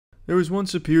There was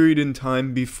once a period in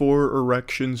time before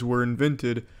erections were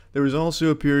invented. There was also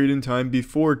a period in time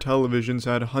before televisions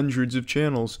had hundreds of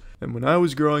channels, and when I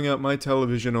was growing up, my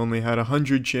television only had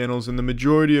 100 channels, and the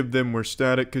majority of them were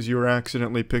static because you were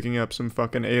accidentally picking up some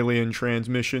fucking alien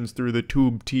transmissions through the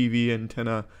tube TV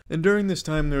antenna. And during this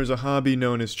time, there was a hobby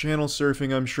known as channel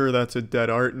surfing. I'm sure that's a dead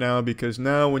art now, because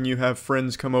now when you have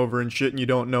friends come over and shit and you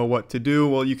don't know what to do,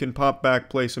 well, you can pop back,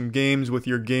 play some games with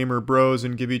your gamer bros,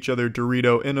 and give each other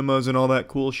Dorito enemas and all that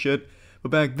cool shit. But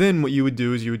back then, what you would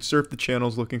do is you would surf the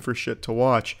channels looking for shit to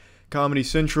watch. Comedy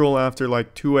Central, after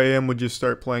like 2 a.m., would just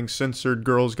start playing censored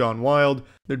Girls Gone Wild.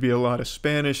 There'd be a lot of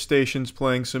Spanish stations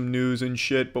playing some news and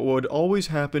shit, but what would always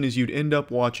happen is you'd end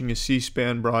up watching a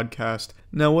C-SPAN broadcast.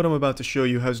 Now, what I'm about to show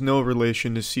you has no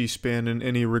relation to C-SPAN in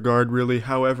any regard, really.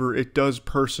 However, it does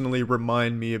personally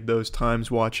remind me of those times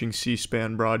watching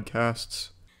C-SPAN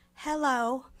broadcasts.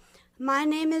 Hello, my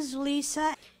name is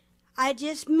Lisa. I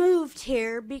just moved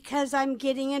here because I'm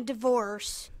getting a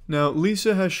divorce. Now,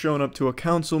 Lisa has shown up to a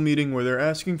council meeting where they're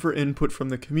asking for input from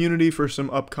the community for some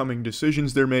upcoming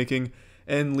decisions they're making,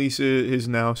 and Lisa is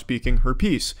now speaking her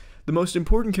piece. The most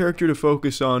important character to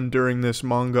focus on during this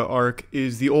manga arc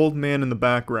is the old man in the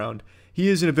background. He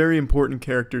is a very important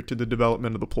character to the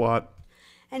development of the plot.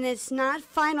 And it's not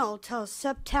final till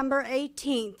September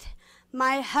 18th.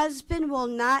 My husband will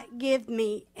not give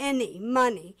me any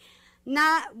money.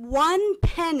 Not 1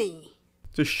 penny.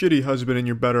 It's a shitty husband and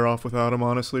you're better off without him,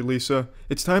 honestly, Lisa.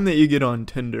 It's time that you get on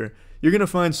Tinder. You're gonna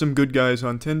find some good guys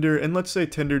on Tinder, and let's say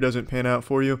Tinder doesn't pan out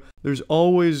for you. There's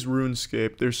always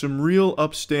RuneScape. There's some real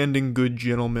upstanding good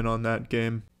gentlemen on that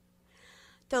game.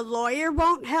 The lawyer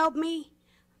won't help me.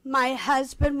 My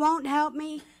husband won't help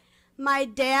me. My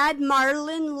dad,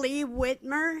 Marlon Lee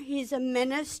Whitmer, he's a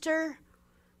minister,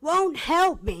 won't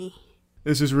help me.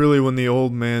 This is really when the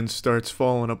old man starts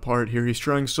falling apart here. He's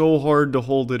trying so hard to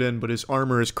hold it in, but his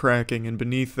armor is cracking, and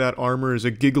beneath that armor is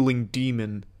a giggling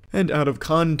demon. And out of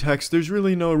context, there's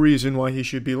really no reason why he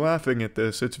should be laughing at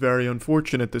this. It's very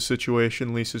unfortunate the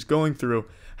situation Lisa's going through.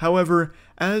 However,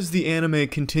 as the anime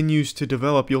continues to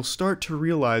develop, you'll start to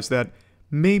realize that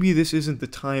maybe this isn't the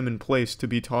time and place to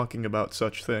be talking about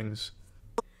such things.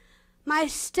 My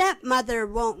stepmother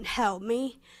won't help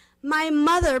me. My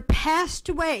mother passed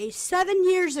away 7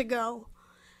 years ago,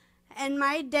 and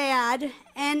my dad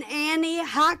and Annie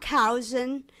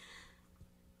Hockhausen,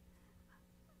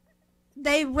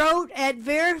 they wrote at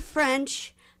Vera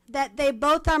French that they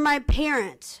both are my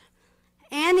parents.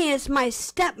 Annie is my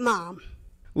stepmom.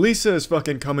 Lisa is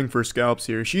fucking coming for scalps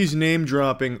here. She's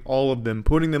name-dropping all of them,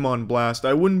 putting them on blast.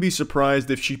 I wouldn't be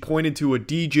surprised if she pointed to a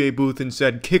DJ booth and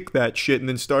said, "Kick that shit," and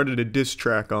then started a diss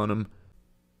track on him.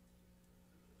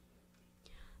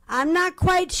 I'm not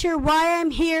quite sure why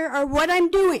I'm here or what I'm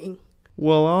doing.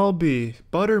 Well, I'll be.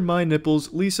 Butter my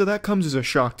nipples. Lisa, that comes as a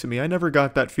shock to me. I never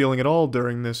got that feeling at all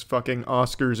during this fucking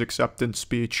Oscars acceptance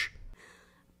speech.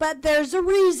 But there's a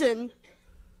reason.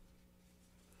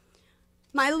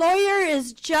 My lawyer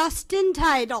is Justin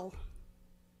Title.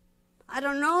 I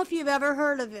don't know if you've ever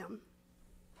heard of him.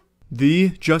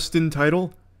 The Justin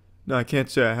Title? No, I can't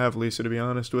say I have, Lisa, to be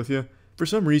honest with you. For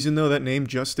some reason, though, that name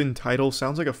Justin Title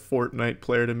sounds like a Fortnite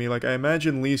player to me. Like, I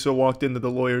imagine Lisa walked into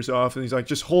the lawyer's office and he's like,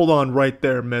 "Just hold on right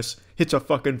there, miss." Hits a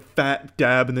fucking fat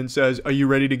dab and then says, "Are you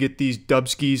ready to get these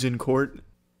dubskis in court?"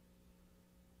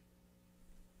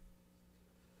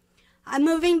 I'm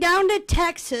moving down to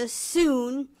Texas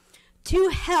soon to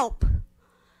help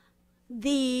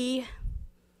the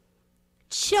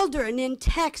children in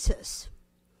Texas.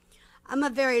 I'm a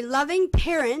very loving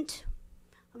parent.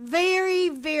 Very,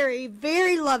 very,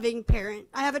 very loving parent.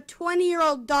 I have a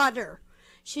 20-year-old daughter.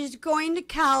 She's going to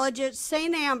college at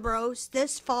St. Ambrose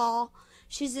this fall.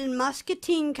 She's in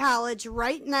Muscatine College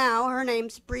right now. Her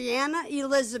name's Brianna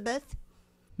Elizabeth.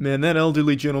 Man, that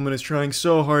elderly gentleman is trying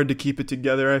so hard to keep it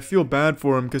together. I feel bad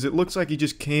for him because it looks like he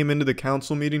just came into the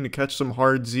council meeting to catch some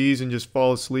hard Z's and just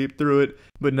fall asleep through it.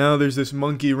 But now there's this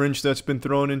monkey wrench that's been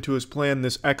thrown into his plan,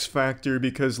 this X Factor,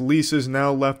 because Lisa's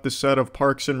now left the set of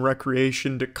Parks and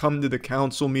Recreation to come to the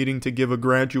council meeting to give a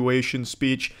graduation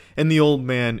speech, and the old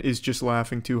man is just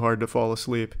laughing too hard to fall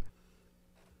asleep.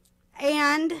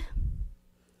 And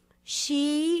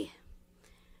she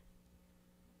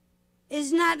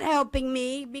is not helping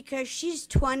me because she's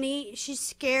 20. She's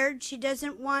scared. She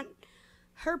doesn't want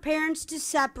her parents to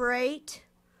separate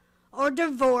or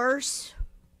divorce.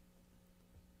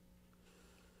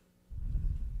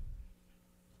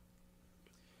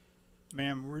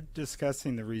 Ma'am, we're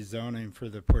discussing the rezoning for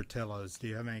the Portillos. Do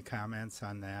you have any comments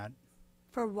on that?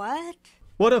 For what?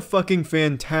 What a fucking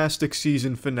fantastic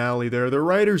season finale there. The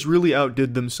writers really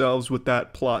outdid themselves with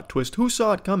that plot twist. Who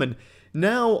saw it coming?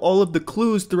 Now all of the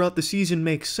clues throughout the season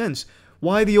make sense.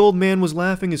 Why the old man was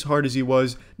laughing as hard as he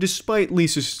was, despite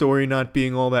Lisa's story not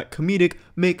being all that comedic,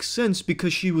 makes sense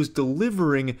because she was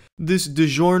delivering this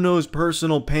DiGiorno's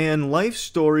personal pan life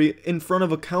story in front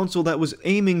of a council that was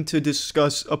aiming to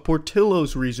discuss a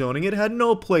Portillo's rezoning. It had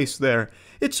no place there.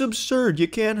 It's absurd. You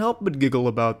can't help but giggle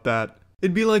about that.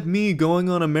 It'd be like me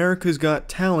going on America's Got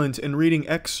Talent and reading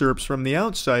excerpts from The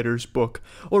Outsider's book.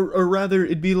 Or rather,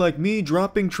 it'd be like me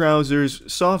dropping trousers,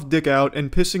 soft dick out,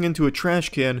 and pissing into a trash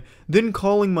can, then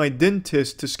calling my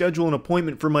dentist to schedule an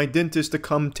appointment for my dentist to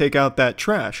come take out that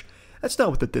trash. That's not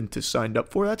what the dentist signed up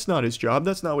for. That's not his job.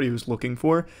 That's not what he was looking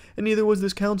for. And neither was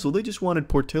this council. They just wanted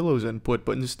Portillo's input,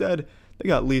 but instead, they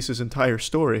got Lisa's entire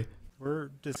story. We're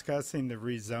discussing the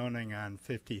rezoning on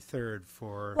 53rd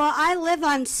for, Well, I live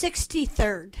on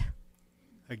 63rd.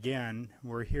 again,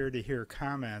 we're here to hear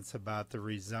comments about the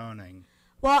rezoning.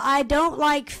 Well, I don't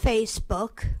like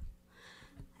Facebook,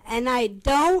 and I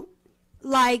don't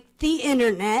like the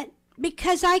internet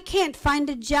because I can't find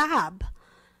a job.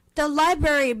 The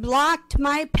library blocked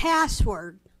my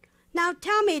password. Now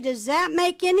tell me, does that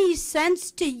make any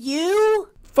sense to you?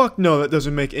 Fuck no, that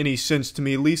doesn't make any sense to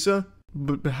me, Lisa.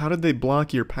 But how did they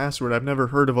block your password? I've never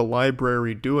heard of a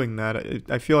library doing that.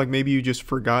 I feel like maybe you just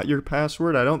forgot your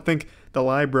password. I don't think the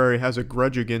library has a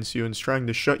grudge against you and is trying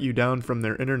to shut you down from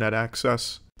their internet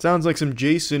access. Sounds like some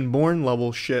Jason Bourne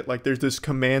level shit, like there's this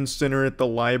command center at the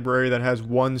library that has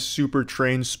one super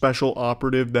trained special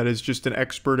operative that is just an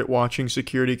expert at watching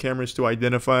security cameras to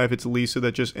identify if it's Lisa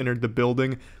that just entered the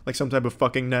building, like some type of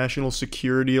fucking national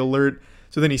security alert.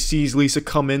 So then he sees Lisa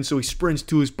come in, so he sprints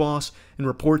to his boss and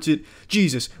reports it.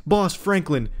 Jesus, Boss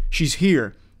Franklin, she's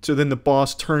here. So then the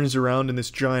boss turns around in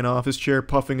this giant office chair,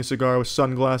 puffing a cigar with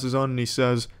sunglasses on, and he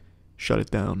says, "Shut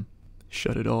it down.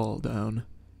 Shut it all down.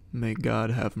 May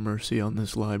God have mercy on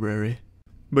this library."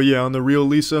 But yeah, on the real,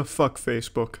 Lisa, fuck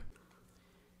Facebook.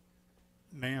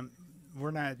 Ma'am,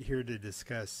 we're not here to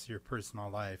discuss your personal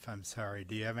life. I'm sorry.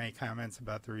 Do you have any comments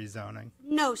about the rezoning?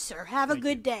 No, sir. Have a Thank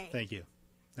good you. day. Thank you.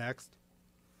 Next.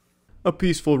 A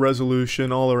peaceful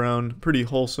resolution all around, pretty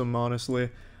wholesome, honestly.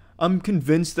 I'm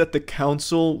convinced that the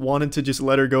council wanted to just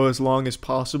let her go as long as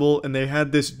possible, and they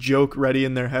had this joke ready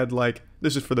in their head like,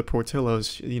 this is for the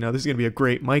Portillos, you know, this is going to be a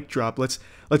great mic drop, let's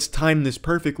time this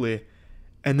perfectly.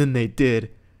 And then they did.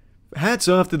 Hats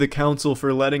off to the council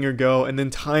for letting her go and then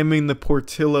timing the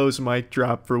Portillos mic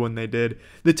drop for when they did.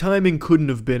 The timing couldn't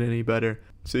have been any better.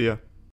 See ya.